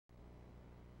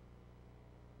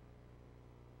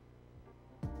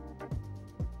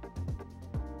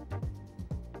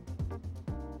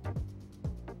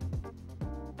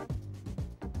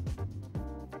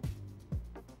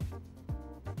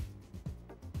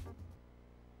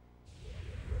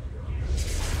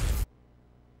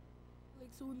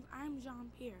students. I'm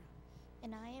Jean-Pierre.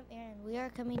 And I am Aaron. We are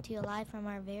coming to you live from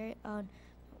our very own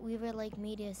Weaver Lake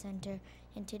Media Center.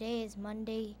 And today is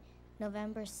Monday,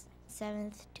 November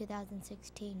 7th,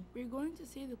 2016. We're going to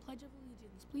say the Pledge of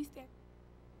Allegiance. Please stand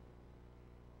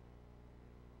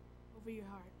over your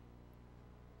heart.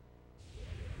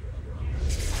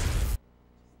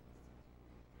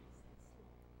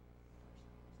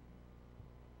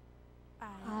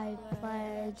 I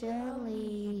pledge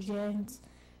allegiance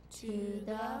to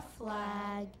the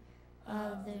flag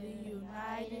of the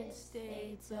United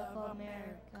States of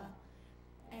America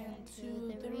and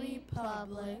to the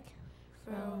republic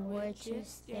for which it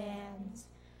stands,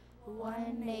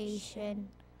 one nation,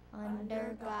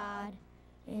 under God,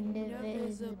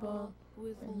 indivisible,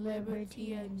 with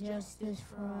liberty and justice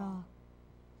for all.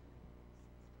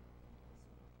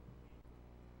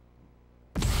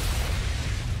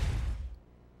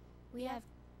 We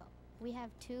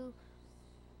have two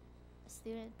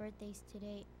student birthdays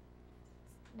today.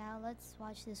 Now let's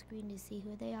watch the screen to see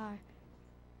who they are.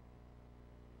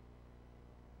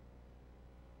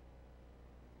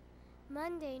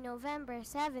 Monday, November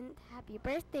 7th, happy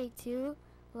birthday to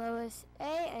Lois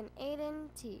A. and Aiden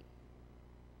T.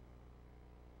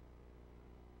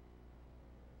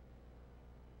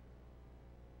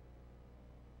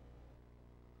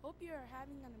 Hope you are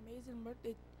having an amazing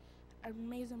birthday,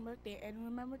 and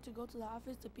remember to go to the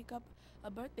office to pick up a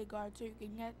birthday card so you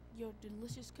can get your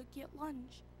delicious cookie at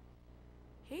lunch.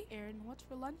 Hey Aaron, what's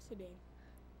for lunch today?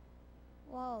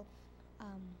 Well,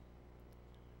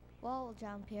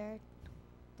 Jean-Pierre,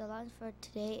 the lunch for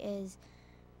today is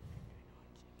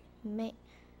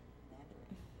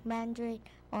mandarin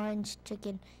orange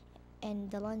chicken,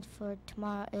 and the lunch for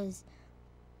tomorrow is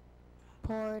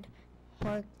pulled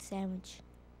pork sandwich.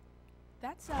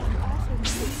 That sounds awesome.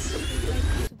 Thank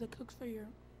you to the cooks for your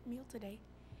meal today.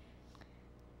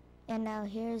 And now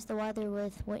here's the weather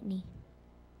with Whitney.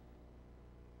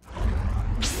 Good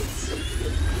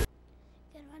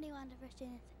morning, Wonderful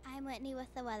students. I'm Whitney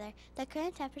with the weather. The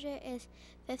current temperature is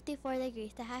 54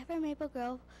 degrees. The high for Maple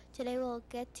Grove today will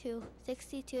get to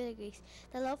 62 degrees.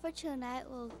 The low for tonight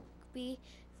will be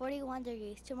 41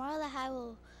 degrees. Tomorrow the high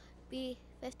will be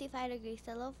 55 degrees.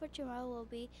 The low for tomorrow will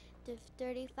be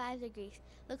 35 degrees.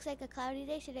 Looks like a cloudy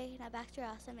day today. Now back to your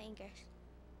awesome anchors.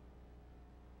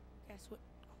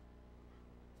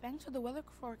 Thanks for the weather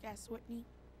forecast, Whitney.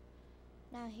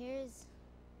 Now here's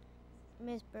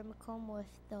Ms. Burmacombe with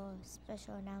the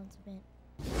special announcement.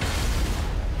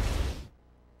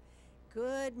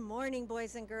 Good morning,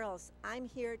 boys and girls. I'm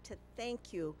here to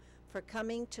thank you for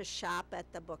coming to shop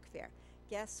at the book fair.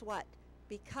 Guess what?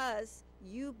 Because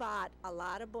you bought a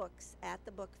lot of books at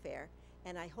the book fair,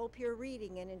 and I hope you're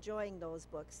reading and enjoying those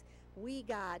books, we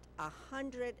got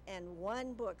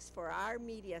 101 books for our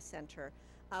media center,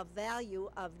 a value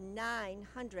of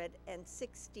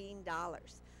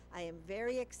 $916. I am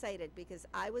very excited because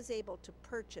I was able to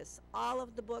purchase all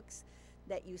of the books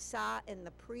that you saw in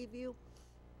the preview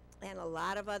and a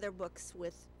lot of other books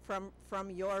from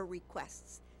your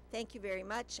requests. Thank you very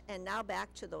much, and now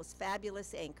back to those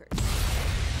fabulous anchors.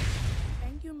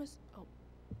 Thank you, Mrs.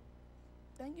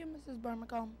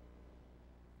 Burmacombe.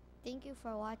 Thank you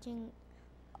for watching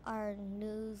our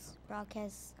news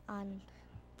broadcast on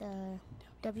the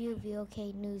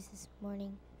WVLK News this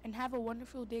morning. And have a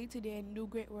wonderful day today and do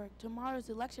great work. Tomorrow is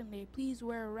election day. Please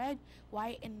wear red,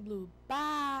 white, and blue.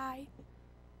 Bye!